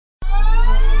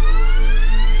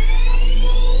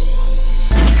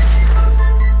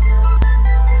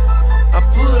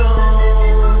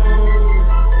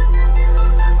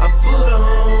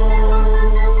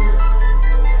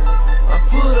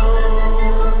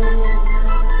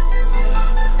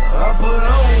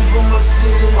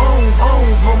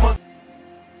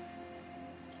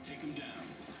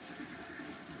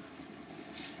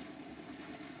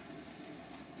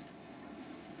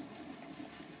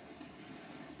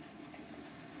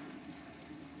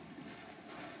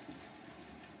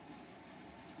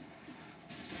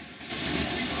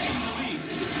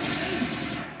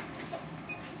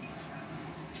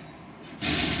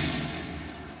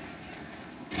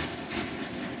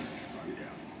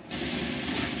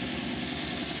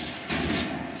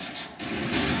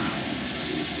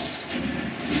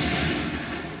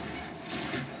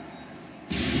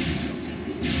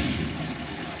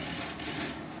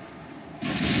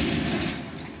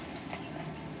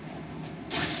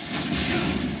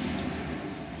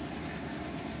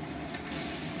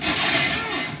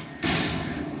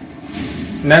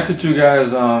Not that you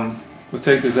guys will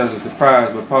take this as a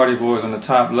surprise, but Party Boys on the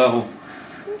top level,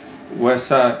 west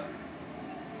side.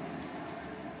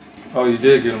 Oh, you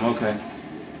did get him, okay.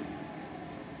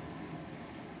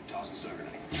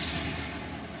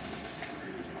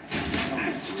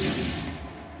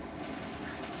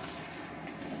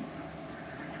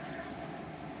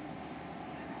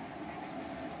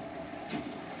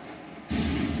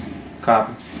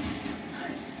 Copy.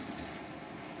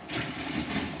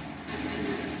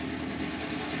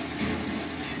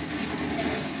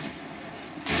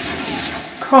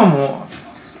 Come on.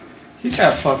 He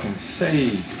got fucking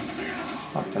saved.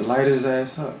 About to light his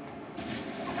ass up.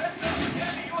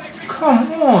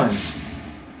 Come on.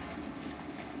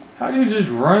 How do you just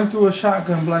run through a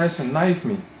shotgun blast and knife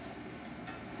me?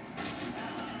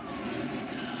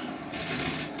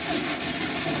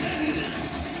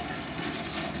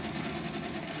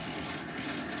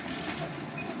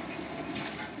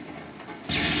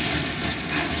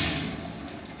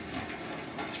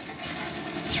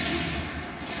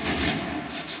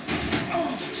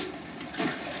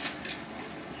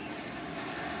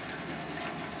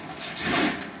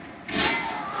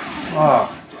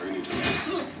 Fuck.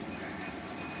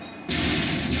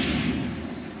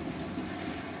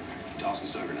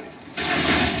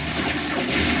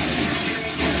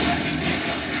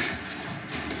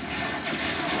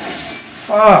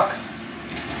 Fuck.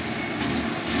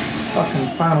 Fucking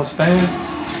final stand.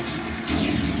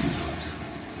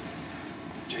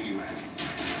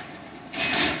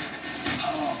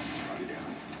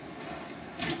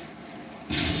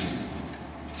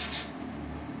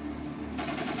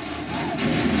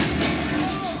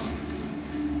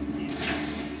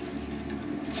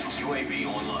 UAV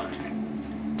online.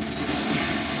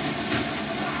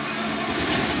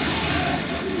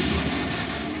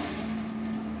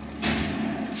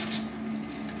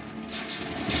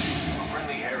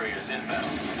 Friendly areas inbound.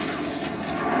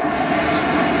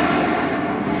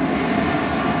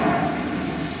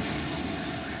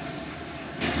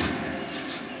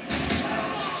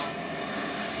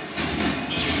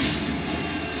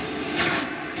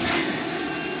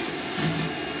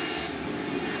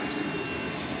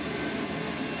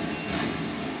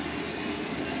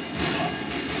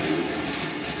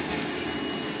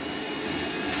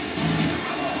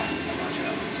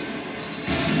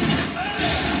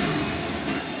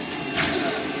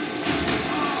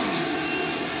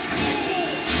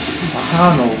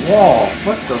 Behind the wall.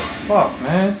 What the fuck,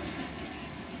 man?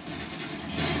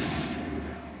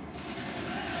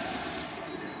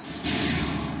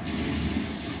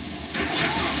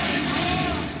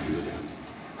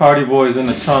 Party Boys in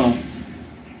the tunnel.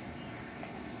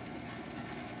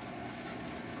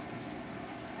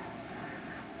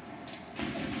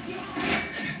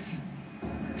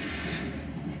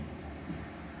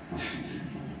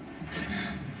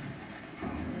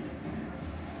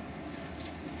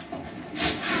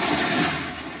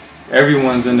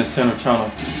 Everyone's in the center tunnel.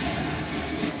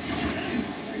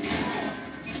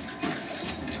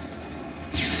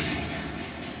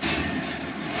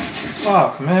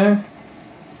 Fuck, man.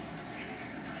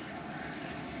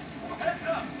 Heads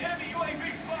up, enemy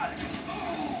UAV spotted.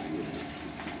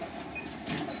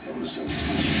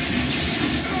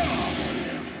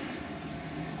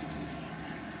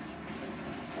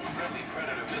 Friendly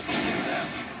predator missile inbound.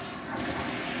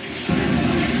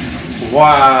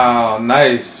 Wow,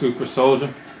 nice,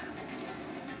 SuperSoldier.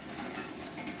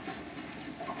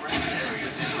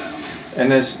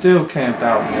 And they're still camped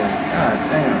out, man. God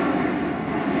damn.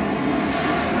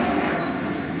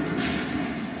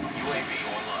 UAV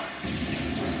online.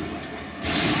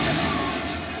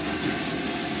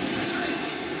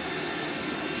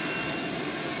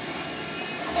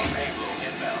 Payload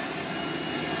inbound.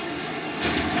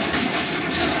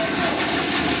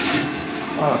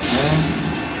 Fuck, man.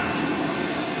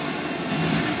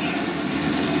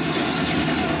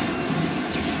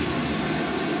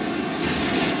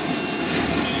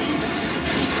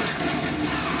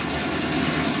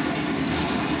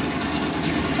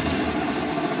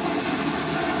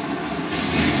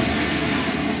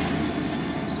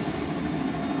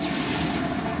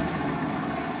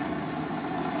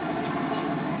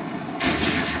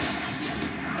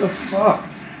 What the fuck?